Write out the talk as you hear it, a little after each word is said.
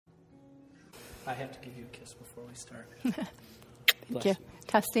I have to give you a kiss before we start. Thank you.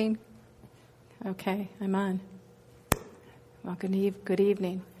 Testing. Okay, I'm on. Well, good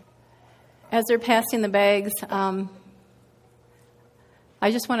evening. As they're passing the bags, I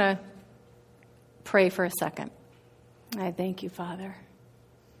just want to pray for a second. I thank you, Father.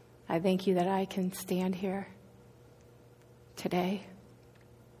 I thank you that I can stand here today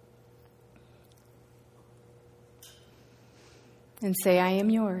and say, I am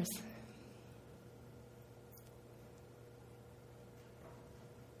yours.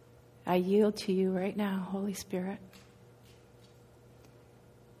 I yield to you right now, Holy Spirit.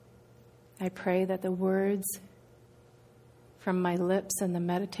 I pray that the words from my lips and the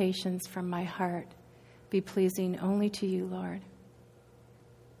meditations from my heart be pleasing only to you, Lord.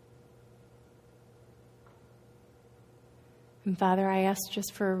 And Father, I ask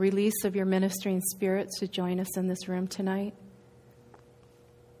just for a release of your ministering spirits to join us in this room tonight.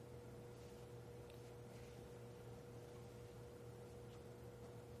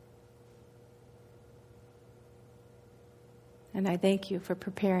 And I thank you for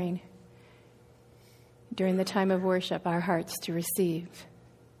preparing during the time of worship our hearts to receive.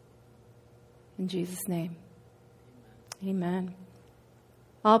 In Jesus' name, amen.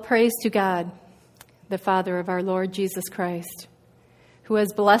 All praise to God, the Father of our Lord Jesus Christ, who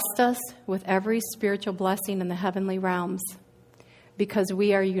has blessed us with every spiritual blessing in the heavenly realms because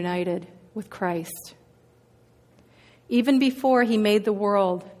we are united with Christ. Even before he made the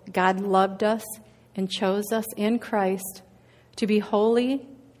world, God loved us and chose us in Christ to be holy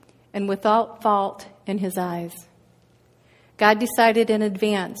and without fault in his eyes. God decided in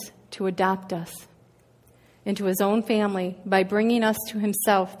advance to adopt us into his own family by bringing us to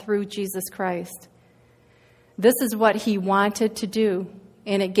himself through Jesus Christ. This is what he wanted to do,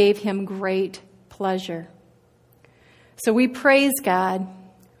 and it gave him great pleasure. So we praise God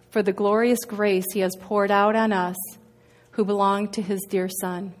for the glorious grace he has poured out on us who belong to his dear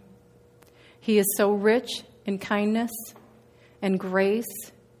Son. He is so rich in kindness and grace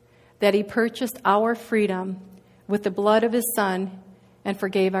that he purchased our freedom with the blood of his Son and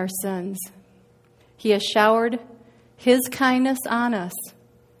forgave our sins. He has showered his kindness on us,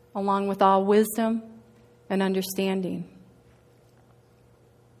 along with all wisdom and understanding.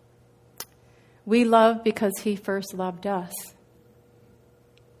 We love because he first loved us.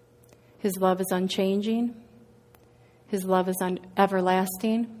 His love is unchanging. His love is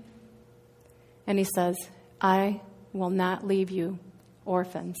everlasting. And he says, I will not leave you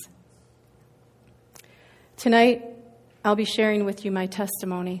orphans. Tonight, I'll be sharing with you my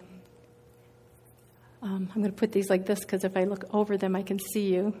testimony. I'm going to put these like this because if I look over them, I can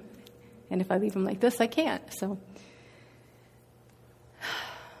see you. And if I leave them like this, I can't. So,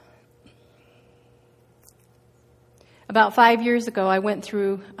 about 5 years ago, I went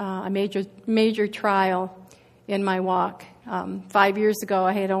through a major trial in my walk. 5 years ago,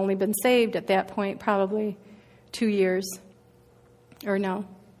 I had only been saved at that point, probably 2 years. Or no,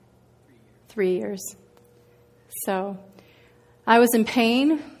 3 years. So, I was in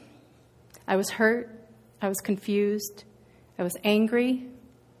pain. I was hurt. I was confused. I was angry.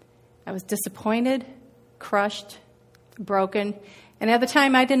 I was disappointed, crushed, broken. And at the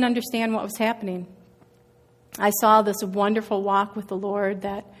time, I didn't understand what was happening. I saw this wonderful walk with the Lord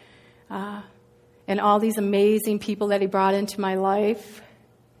that, and all these amazing people that he brought into my life,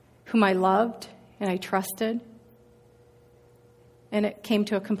 whom I loved and I trusted. And it came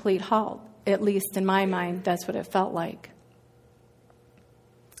to a complete halt, at least in my mind. That's what it felt like.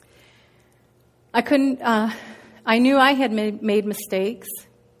 I knew I had made mistakes,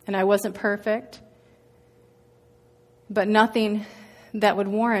 and I wasn't perfect, but nothing that would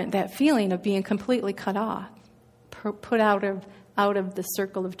warrant that feeling of being completely cut off, put out of the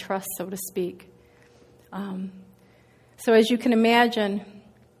circle of trust, so to speak. So as you can imagine,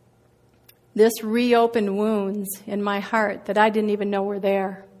 this reopened wounds in my heart that I didn't even know were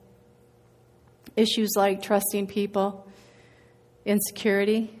there. Issues like trusting people,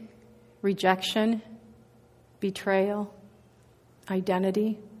 insecurity, rejection, betrayal,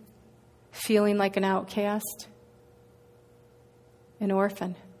 identity, feeling like an outcast, an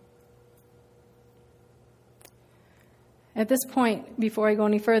orphan. At this point, before I go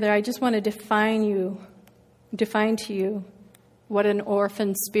any further, I just want to define to you what an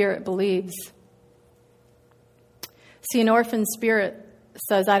orphan spirit believes. See, an orphan spirit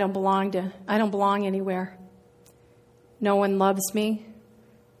says, I don't belong anywhere. No one loves me.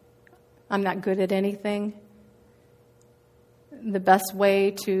 I'm not good at anything. The best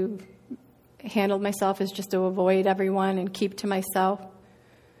way to handle myself is just to avoid everyone and keep to myself.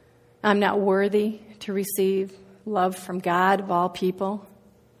 I'm not worthy to receive love from God of all people.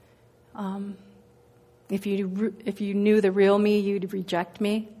 If you knew the real me, you'd reject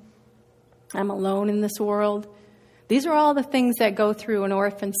me. I'm alone in this world. These are all the things that go through an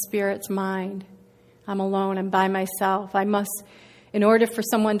orphan spirit's mind. I'm alone. I'm by myself. In order for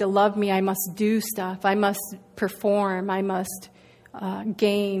someone to love me, I must do stuff. I must perform. I must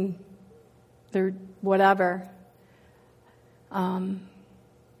gain their whatever. And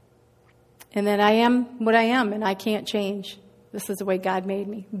then I am what I am, and I can't change. This is the way God made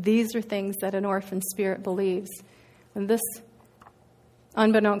me. These are things that an orphan spirit believes. And this,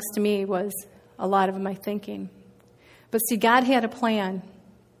 unbeknownst to me, was a lot of my thinking. But see, God had a plan.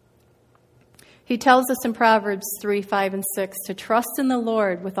 He tells us in Proverbs 3, 5, and 6 to trust in the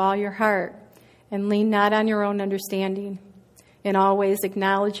Lord with all your heart and lean not on your own understanding. In all ways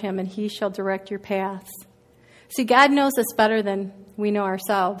acknowledge him, and he shall direct your paths. See, God knows us better than we know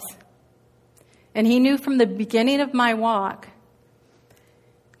ourselves. And he knew from the beginning of my walk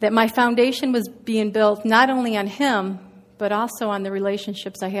that my foundation was being built not only on him, but also on the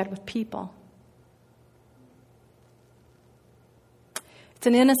relationships I had with people. It's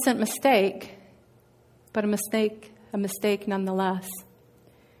an innocent mistake, but a mistake nonetheless.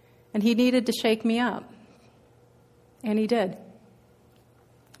 And he needed to shake me up. And he did.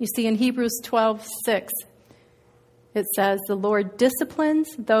 You see, in Hebrews 12:6, it says, the Lord disciplines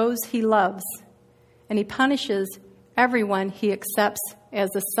those he loves, and he punishes everyone he accepts as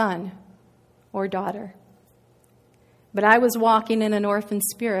a son or daughter. But I was walking in an orphan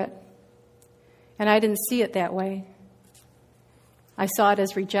spirit, and I didn't see it that way. I saw it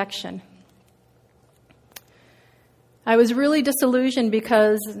as rejection. I was really disillusioned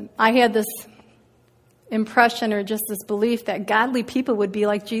because I had this impression or just this belief that godly people would be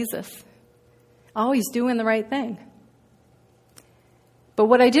like Jesus, always doing the right thing. But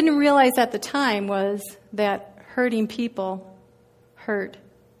what I didn't realize at the time was that hurting people hurt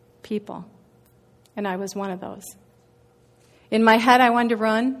people. And I was one of those. In my head, I wanted to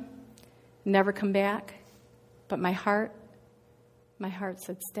run, never come back. But my heart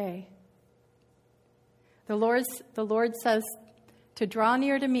said stay. The Lord says to draw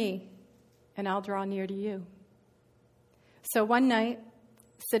near to me, and I'll draw near to you. So one night,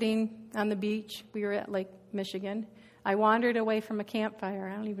 sitting on the beach, we were at Lake Michigan, I wandered away from a campfire.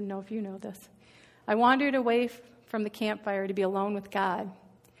 I don't even know if you know this. I wandered away from the campfire to be alone with God.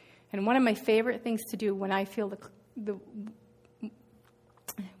 And one of my favorite things to do when I feel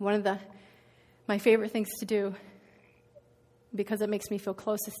my favorite things to do, because it makes me feel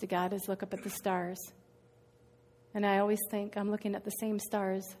closest to God, is look up at the stars. And I always think I'm looking at the same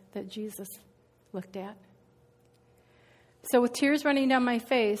stars that Jesus looked at. So with tears running down my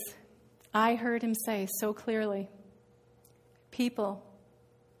face, I heard him say so clearly, people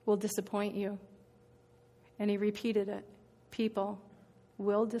will disappoint you. And he repeated it, people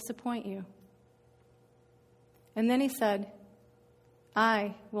will disappoint you. And then he said,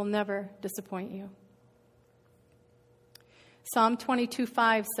 I will never disappoint you. Psalm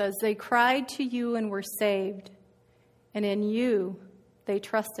 22:5 says, they cried to you and were saved, and in you they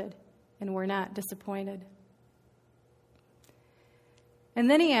trusted and were not disappointed. And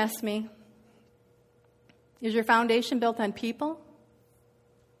then he asked me, is your foundation built on people,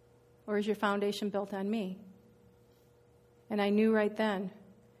 or is your foundation built on me? And I knew right then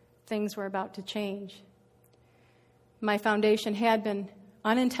things were about to change. My foundation had been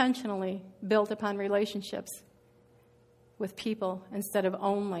unintentionally built upon relationships with people instead of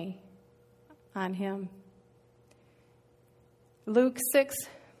only on him. Luke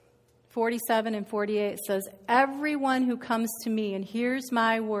 6:47 and 48 says, everyone who comes to me and hears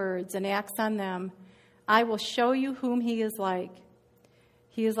my words and acts on them, I will show you whom he is like.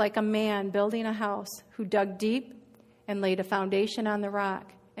 He is like a man building a house who dug deep and laid a foundation on the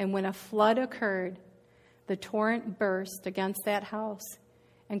rock. And when a flood occurred, the torrent burst against that house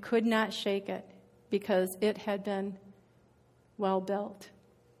and could not shake it because it had been well built.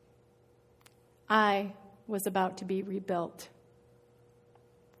 I was about to be rebuilt.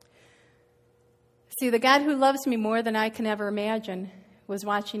 See, the God who loves me more than I can ever imagine was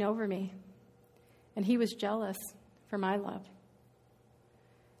watching over me, and he was jealous for my love.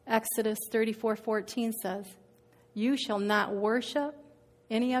 Exodus 34:14 says, you shall not worship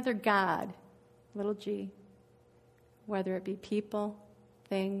any other god, little g, whether it be people,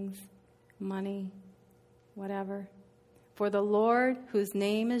 things, money, whatever. For the Lord, whose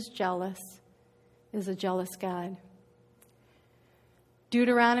name is jealous, is a jealous God.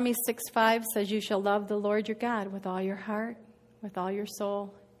 Deuteronomy 6:5 says, you shall love the Lord your God with all your heart, with all your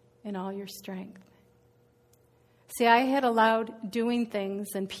soul, and all your strength. See, I had allowed doing things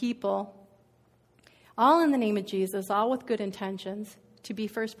and people, all in the name of Jesus, all with good intentions, to be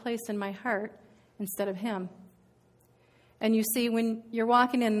first place in my heart instead of him. And you see, when you're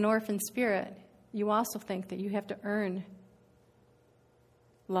walking in an orphan spirit, you also think that you have to earn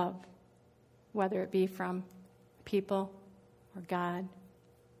love, whether it be from people or God.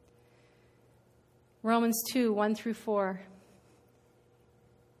 Romans 2, 1 through 4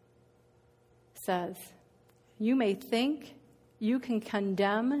 says, "You may think you can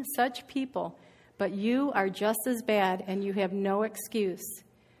condemn such people, but you are just as bad and you have no excuse.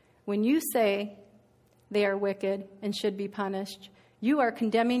 When you say they are wicked and should be punished, you are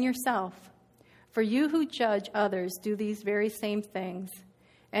condemning yourself. For you who judge others do these very same things.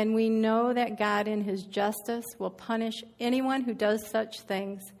 And we know that God in his justice will punish anyone who does such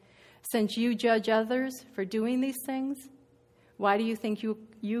things. Since you judge others for doing these things, why do you think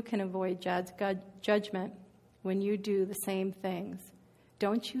you can avoid God's judgment when you do the same things?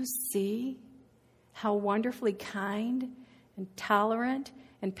 Don't you see how wonderfully kind and tolerant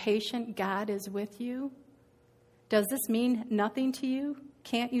and patient God is with you? Does this mean nothing to you?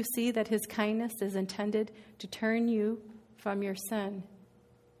 Can't you see that his kindness is intended to turn you from your sin?"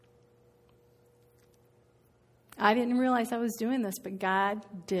 I didn't realize I was doing this, but God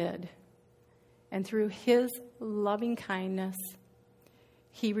did. And through his loving kindness,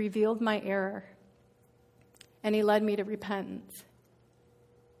 he revealed my error. And he led me to repentance.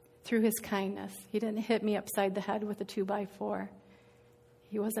 Through his kindness. He didn't hit me upside the head with a 2x4.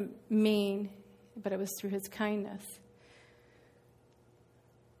 He wasn't mean, but it was through his kindness.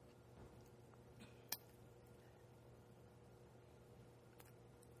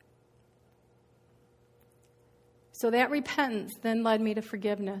 So that repentance then led me to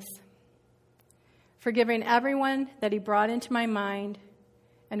forgiveness. Forgiving everyone that he brought into my mind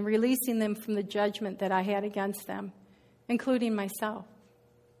and releasing them from the judgment that I had against them, including myself.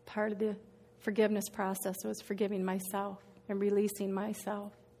 Part of the forgiveness process was forgiving myself and releasing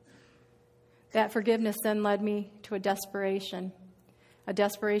myself. That forgiveness then led me to a desperation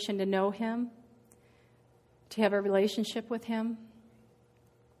to know him, to have a relationship with him,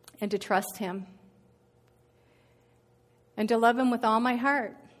 and to trust him. And to love him with all my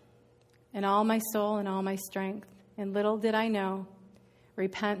heart and all my soul and all my strength. And little did I know,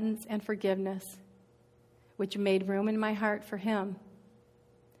 repentance and forgiveness, which made room in my heart for him,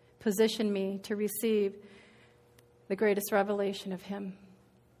 positioned me to receive the greatest revelation of him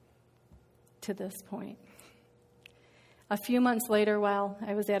to this point. A few months later, while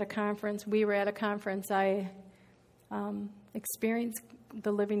I was at a conference, I experienced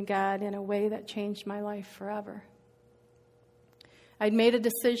the living God in a way that changed my life forever. I'd made a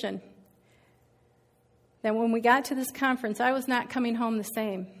decision that when we got to this conference, I was not coming home the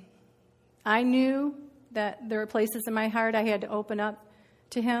same. I knew that there were places in my heart I had to open up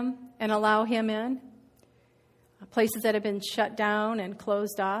to him and allow him in, places that had been shut down and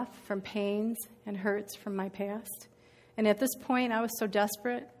closed off from pains and hurts from my past. And at this point, I was so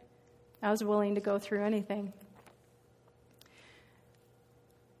desperate, I was willing to go through anything.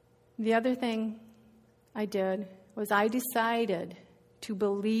 The other thing I did was I decided to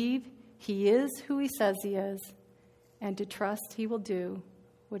believe he is who he says he is and to trust he will do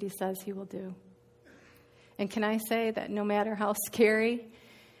what he says he will do. And can I say that no matter how scary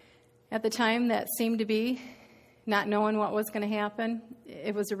at the time that seemed to be, not knowing what was going to happen,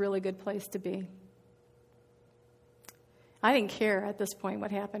 it was a really good place to be. I didn't care at this point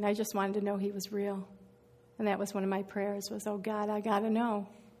what happened. I just wanted to know he was real. And that was one of my prayers was, oh God, I got to know,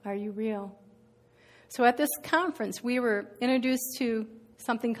 are you real? So at this conference, we were introduced to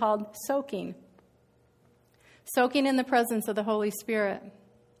something called soaking. Soaking in the presence of the Holy Spirit.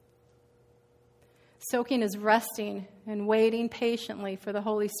 Soaking is resting and waiting patiently for the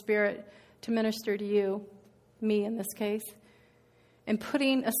Holy Spirit to minister to you, me in this case, and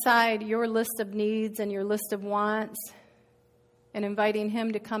putting aside your list of needs and your list of wants and inviting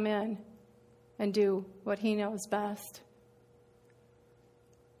him to come in and do what he knows best.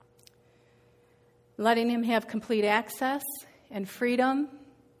 Letting him have complete access and freedom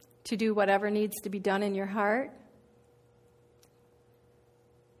to do whatever needs to be done in your heart.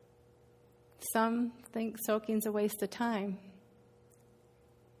 Some think soaking's a waste of time.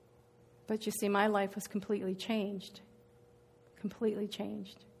 But you see, my life was completely changed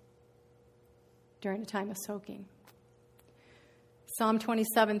during a time of soaking. Psalm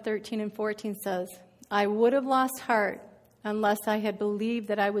 27:13 and 14 says, I would have lost heart unless I had believed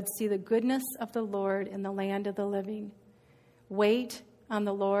that I would see the goodness of the Lord in the land of the living. Wait on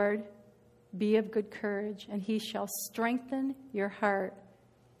the Lord, be of good courage, and he shall strengthen your heart.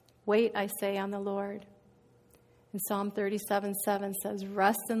 Wait, I say, on the Lord. And Psalm 37:7 says,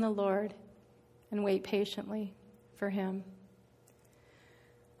 rest in the Lord and wait patiently for him.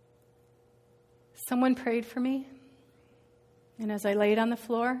 Someone prayed for me, and as I laid on the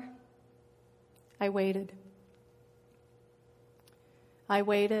floor, I waited. I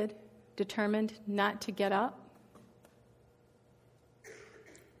waited, determined not to get up.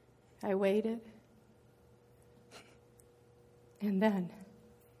 I waited. And then,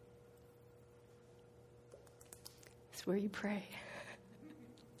 it's where you pray.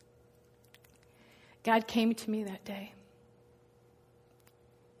 God came to me that day.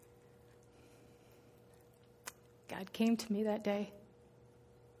 God came to me that day.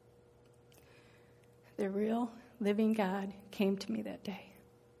 The real, living God came to me that day.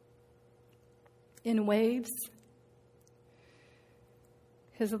 In waves,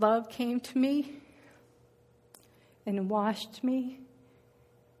 His love came to me and washed me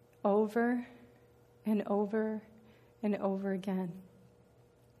over and over and over again.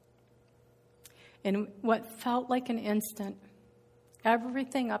 In what felt like an instant,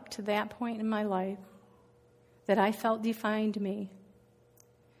 everything up to that point in my life that I felt defined me,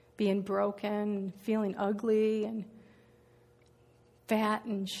 being broken, feeling ugly and fat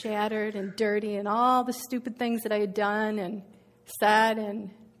and shattered and dirty and all the stupid things that I had done and said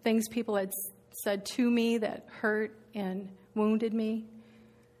and things people had said to me that hurt and wounded me.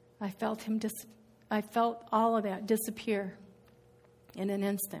 I felt all of that disappear in an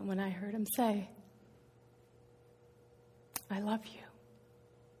instant when I heard Him say, I love you.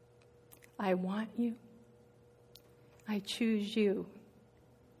 I want you. I choose you.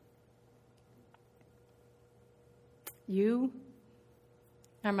 You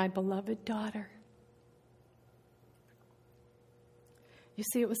are my beloved daughter. You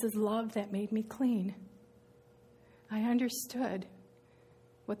see, it was His love that made me clean. I understood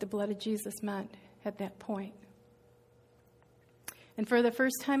what the blood of Jesus meant at that point. And for the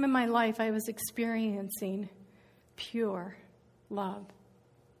first time in my life, I was experiencing pure love.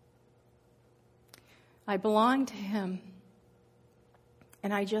 I belonged to Him,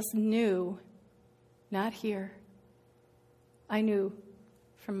 and I just knew, not here, I knew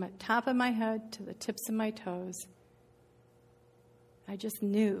from the top of my head to the tips of my toes, I just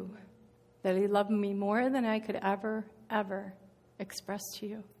knew that He loved me more than I could ever express to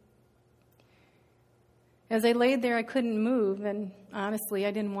you. As I laid there, I couldn't move, and honestly,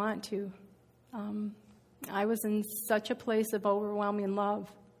 I didn't want to. I was in such a place of overwhelming love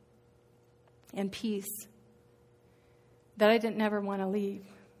and peace that I didn't ever want to leave.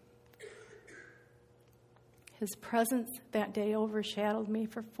 His presence that day overshadowed me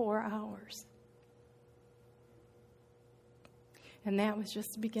for 4 hours. And that was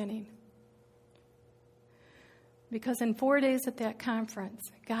just the beginning. Because in 4 days at that conference,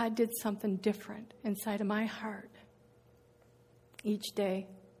 God did something different inside of my heart each day.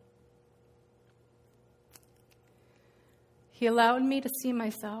 He allowed me to see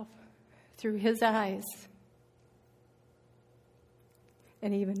myself through His eyes.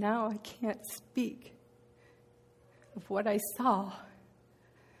 And even now, I can't speak of what I saw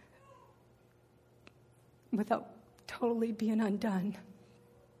without totally being undone.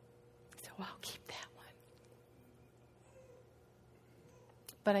 So I'll keep that one.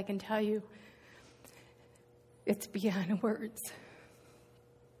 But I can tell you, it's beyond words.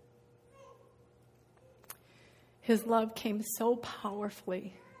 His love came so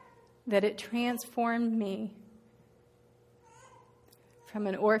powerfully that it transformed me from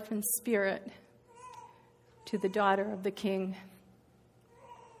an orphan spirit to the daughter of the King.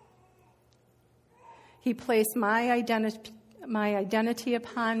 He placed my identity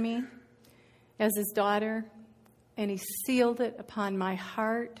upon me as His daughter, and He sealed it upon my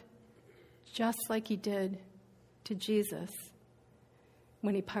heart, just like He did to Jesus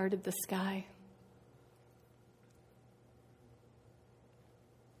when He parted the sky.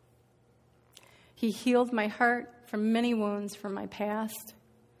 He healed my heart from many wounds from my past,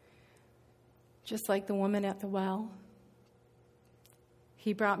 just like the woman at the well.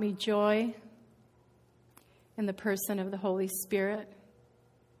 He brought me joy in the person of the Holy Spirit,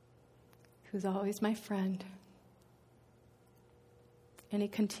 who's always my friend. And He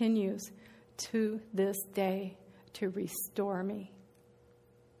continues to this day to restore me.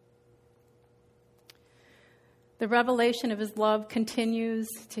 The revelation of His love continues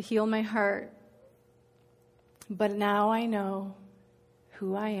to heal my heart. But now I know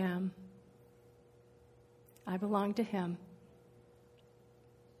who I am. I belong to Him.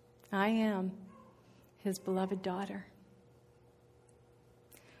 I am His beloved daughter,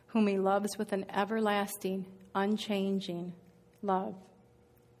 whom He loves with an everlasting, unchanging love.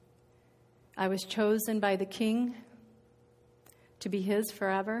 I was chosen by the King to be His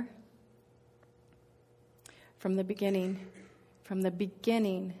forever. From the beginning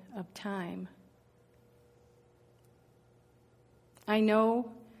of time, I know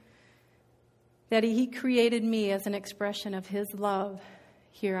that He created me as an expression of His love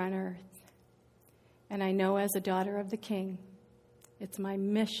here on earth. And I know as a daughter of the King, it's my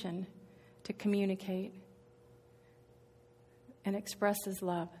mission to communicate and express His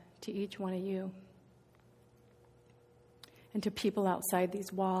love to each one of you and to people outside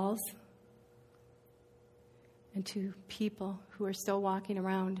these walls and to people who are still walking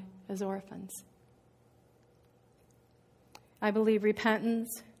around as orphans. I believe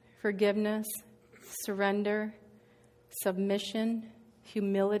repentance, forgiveness, surrender, submission,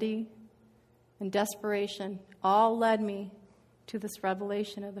 humility, and desperation all led me to this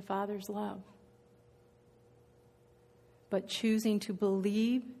revelation of the Father's love. But choosing to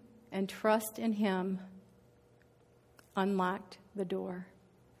believe and trust in Him unlocked the door.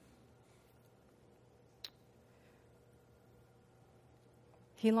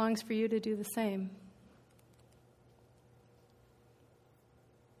 He longs for you to do the same.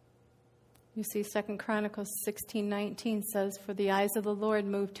 You see, 2 Chronicles 16:19 says, "For the eyes of the Lord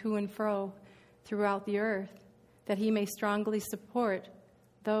move to and fro throughout the earth, that He may strongly support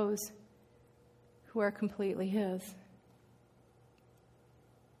those who are completely His."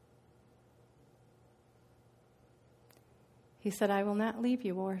 He said, "I will not leave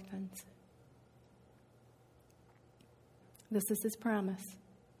you orphans." This is His promise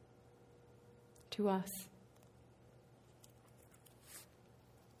to us.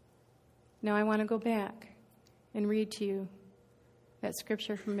 Now I want to go back and read to you that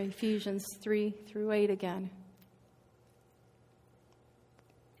scripture from Ephesians 3-8 again.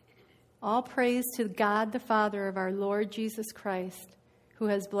 All praise to God the Father of our Lord Jesus Christ, who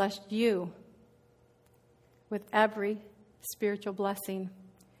has blessed you with every spiritual blessing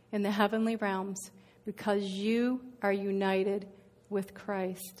in the heavenly realms because you are united with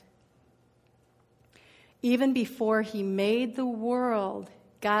Christ. Even before He made the world,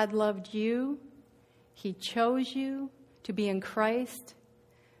 God loved you. He chose you to be in Christ,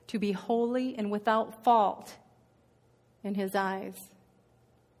 to be holy and without fault in His eyes.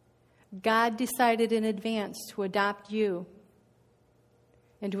 God decided in advance to adopt you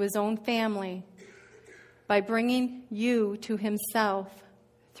into His own family by bringing you to Himself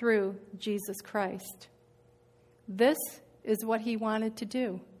through Jesus Christ. This is what He wanted to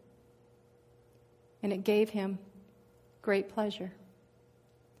do, and it gave Him great pleasure.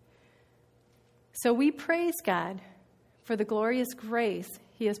 So we praise God for the glorious grace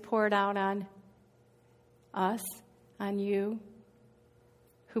He has poured out on us, on you,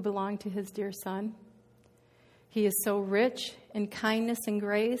 who belong to His dear Son. He is so rich in kindness and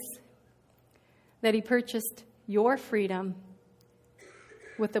grace that He purchased your freedom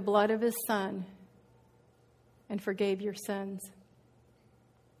with the blood of His Son and forgave your sins.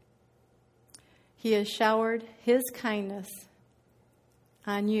 He has showered His kindness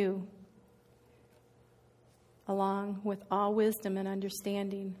on you, along with all wisdom and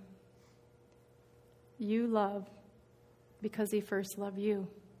understanding. You love because He first loved you.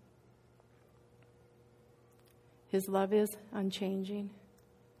 His love is unchanging.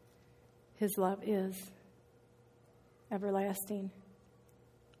 His love is everlasting.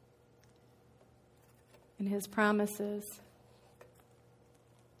 And His promise is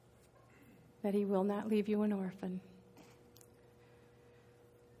that He will not leave you an orphan.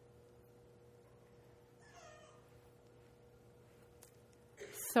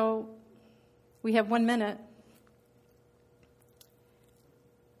 So we have 1 minute.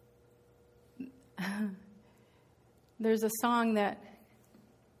 There's a song that,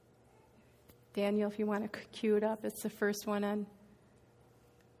 Daniel, if you want to cue it up, it's the first one on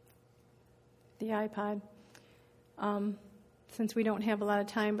the iPod. Since we don't have a lot of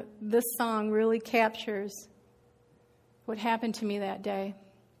time, but this song really captures what happened to me that day.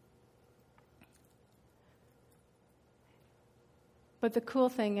 But the cool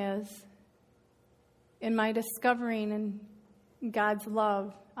thing is, in my discovering in God's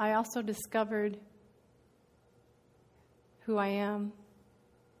love, I also discovered who I am.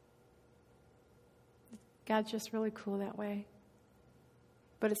 God's just really cool that way.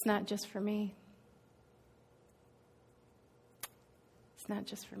 But it's not just for me. It's not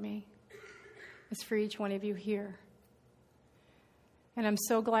just for me. It's for each one of you here. And I'm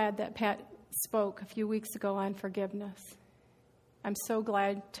so glad that Pat spoke a few weeks ago on forgiveness. I'm so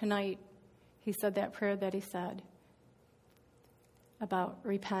glad tonight he said that prayer that he said about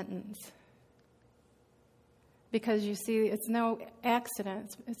repentance. Because you see, it's no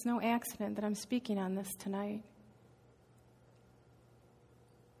accident. It's no accident that I'm speaking on this tonight.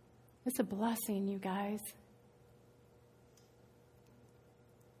 It's a blessing, you guys.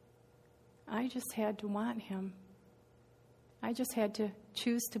 I just had to want him. I just had to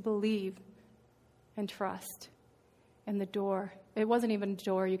choose to believe and trust. And the door, it wasn't even a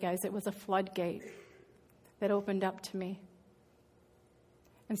door, you guys, it was a floodgate that opened up to me.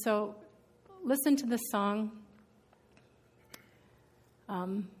 And so, listen to this song.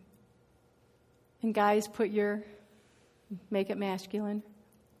 And guys, make it masculine.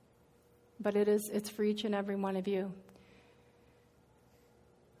 But it's for each and every one of you.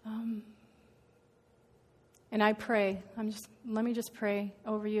 And I pray, let me just pray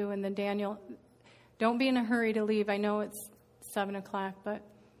over you. And then Daniel, don't be in a hurry to leave. I know it's 7 o'clock, but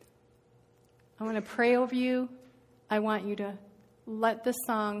I want to pray over you. I want you to let this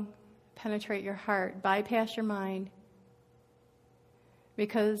song penetrate your heart, bypass your mind.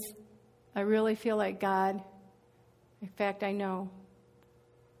 Because I really feel like God, in fact, I know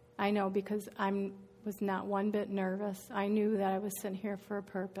because I was not one bit nervous. I knew that I was sitting here for a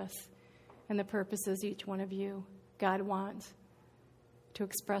purpose. And the purpose is each one of you. God wants to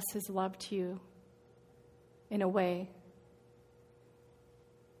express his love to you in a way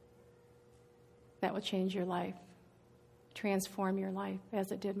that will change your life, transform your life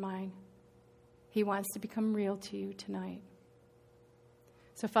as it did mine. He wants to become real to you tonight.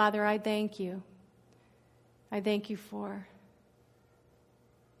 So, Father, I thank you. I thank you for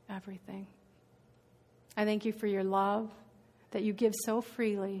everything. I thank you for your love that you give so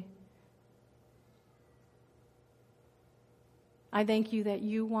freely. I thank you that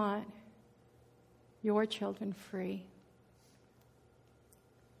you want your children free.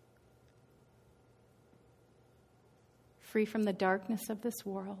 Free from the darkness of this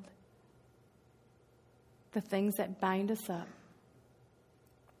world, the things that bind us up.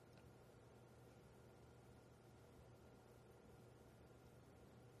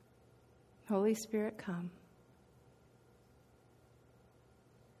 Holy Spirit, come.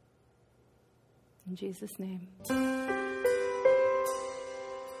 In Jesus' name.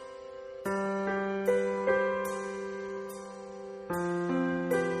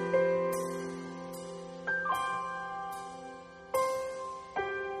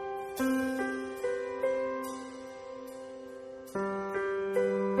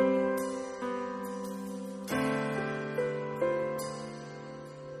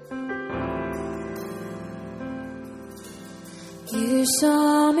 You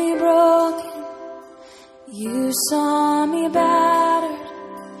saw me broken, you saw me battered,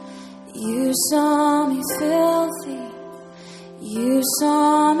 you saw me filthy, you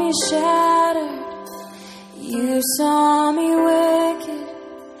saw me shattered, you saw me wicked,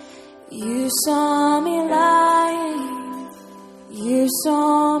 you saw me lying, you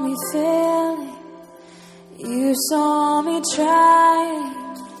saw me failing, you saw me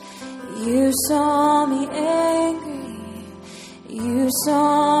trying, you saw me angry. You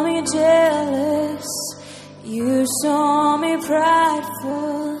saw me jealous, you saw me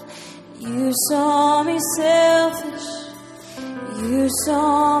prideful, you saw me selfish, you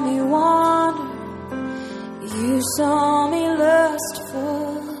saw me wander, you saw me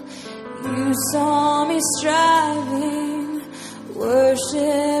lustful, you saw me striving,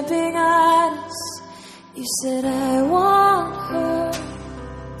 worshiping idols. You said, I want her,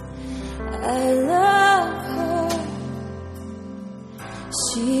 I love her.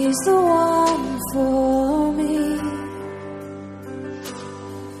 She's the one for me.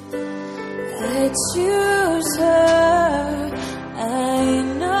 I choose her. I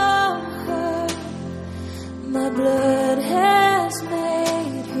know her. My blood has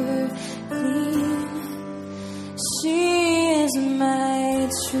made her clean. She is my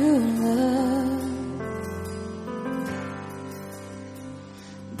true love.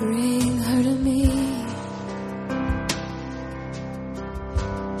 Bring her to me.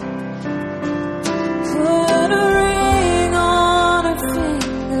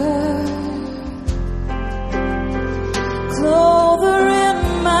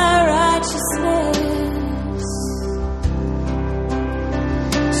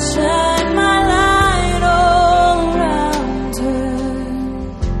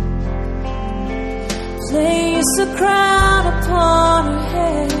 A crown upon her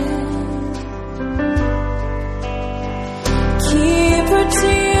head, keep her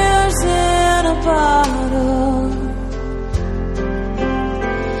tears in a bottle,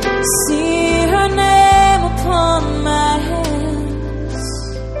 see her name upon my hands,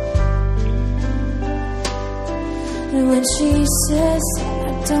 and when she says I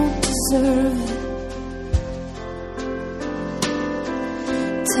don't deserve it,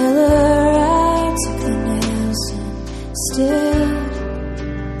 tell her I took the nails instead.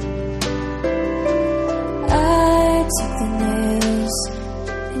 I took the nails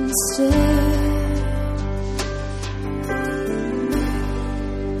instead.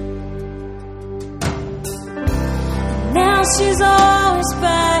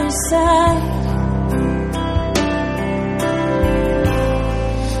 side.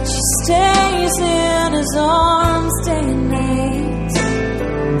 She stays in his arms day and night.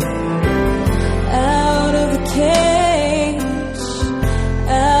 Out of the cage,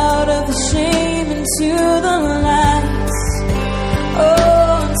 out of the shame, into the light.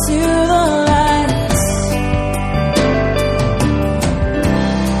 Oh, into the light.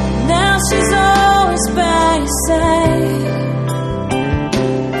 Now she's always by his side.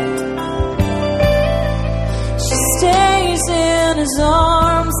 She stays in his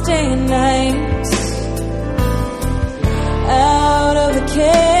arms day and night. Out of the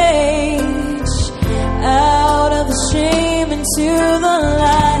cage, out of the shame, into the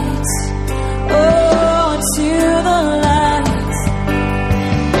light. Oh, into the light.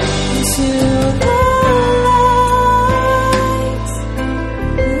 Into the light.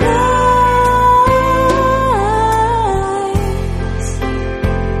 Light.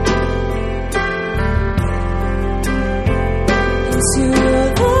 Into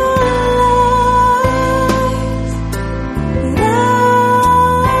the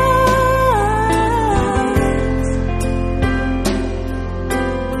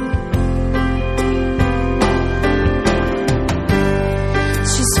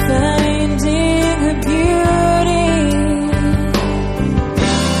she's finding her beauty.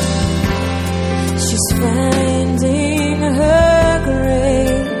 She's finding her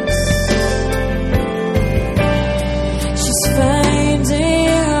grace. She's finding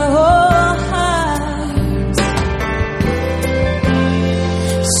her whole heart.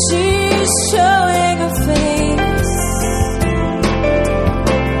 She's showing her face.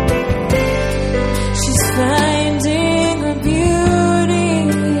 She's finding her beauty.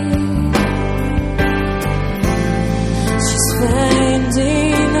 She's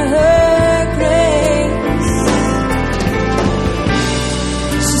finding her grace.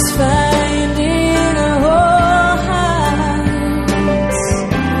 She's finding her whole heart.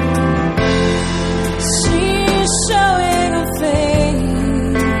 She's showing her face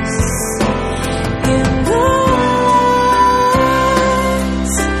in the light.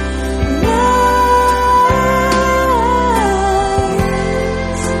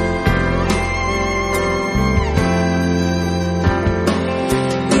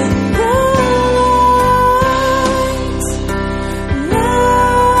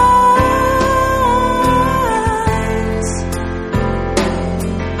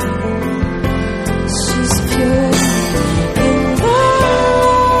 She's pure in the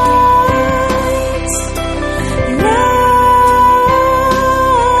light.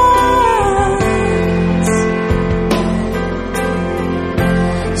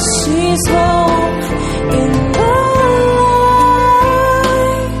 She's home in the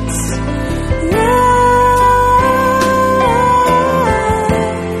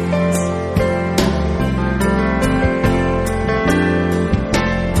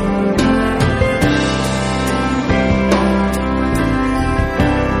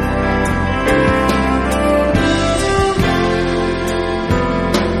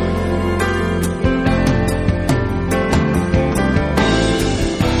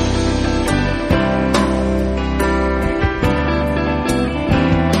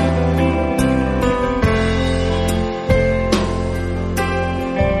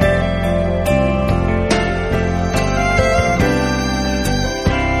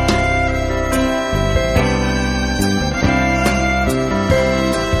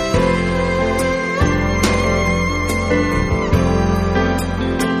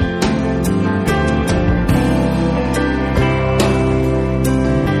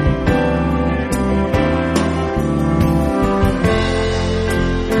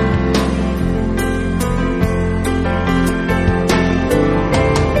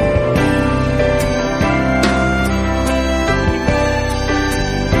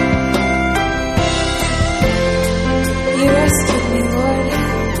You rescued me, Lord.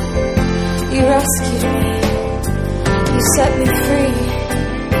 You rescued me. You set me free.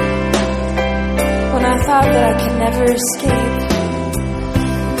 When I thought that I could never escape,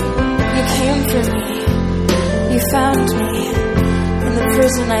 you came for me. You found me in the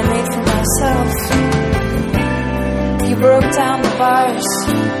prison I made for myself. You broke down the bars.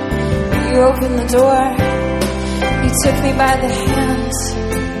 You opened the door. You took me by the hand.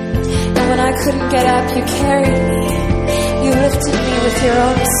 And when I couldn't get up, you carried me. You lifted me with your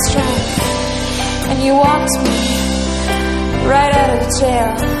own strength. And you walked me right out of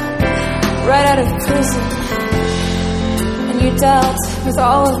jail, right out of prison. And you dealt with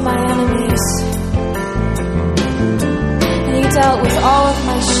all of my enemies. And you dealt with all of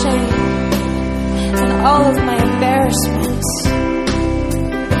my shame and all of my embarrassments.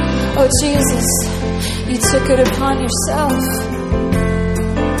 Oh Jesus, you took it upon yourself.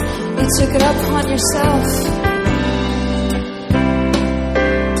 You took it upon yourself.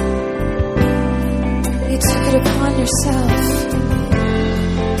 You took it upon yourself.